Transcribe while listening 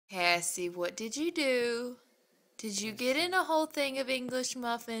Cassie, what did you do? Did you get in a whole thing of English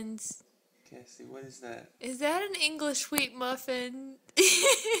muffins? Cassie, what is that? Is that an English wheat muffin?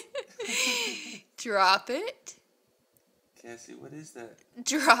 Drop it. Cassie, what is that?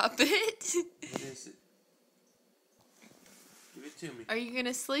 Drop it. What is it? Give it to me. Are you going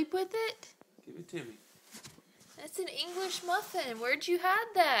to sleep with it? Give it to me. That's an English muffin. Where'd you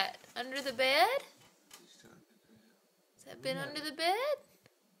hide that? Under the bed? Has that been under the bed?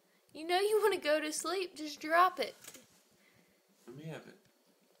 You know you want to go to sleep. Just drop it. Let me have it.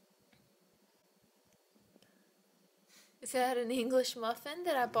 Is that an English muffin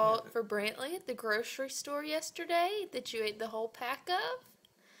that I bought for Brantley at the grocery store yesterday that you ate the whole pack of?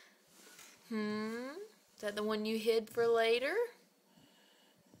 Is that the one you hid for later?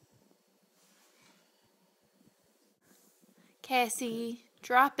 Cassie,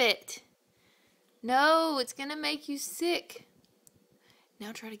 drop it. No, it's going to make you sick.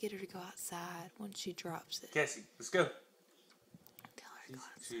 Now try to get her to go outside once she drops it. Cassie, let's go. Tell her to go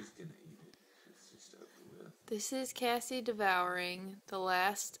outside. She's going to eat it. It's just over with. This is Cassie devouring the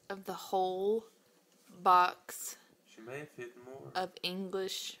last of the whole box She may have hidden more. of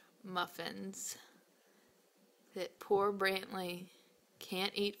English muffins that poor Brantley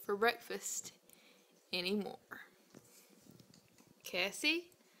can't eat for breakfast anymore.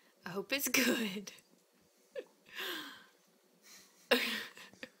 Cassie, I hope it's good. Getting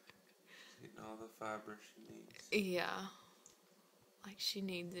all the fiber she needs. Yeah, like she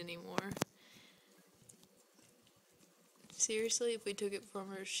needs any more. Seriously, if we took it from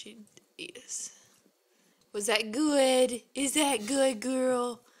her, she'd eat us. Was that good? Is that good,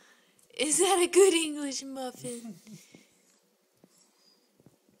 girl? Is that a good English muffin?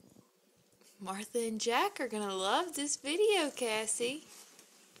 Martha and Jack are gonna love this video, Cassie.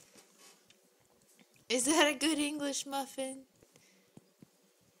 Is that a good English muffin?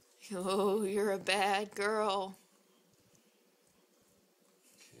 Oh, you're a bad girl.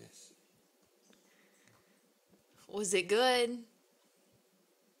 Cassie. Was it good?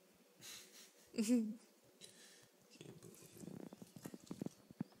 Can't believe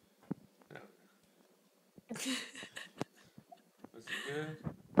it. No. Was it good?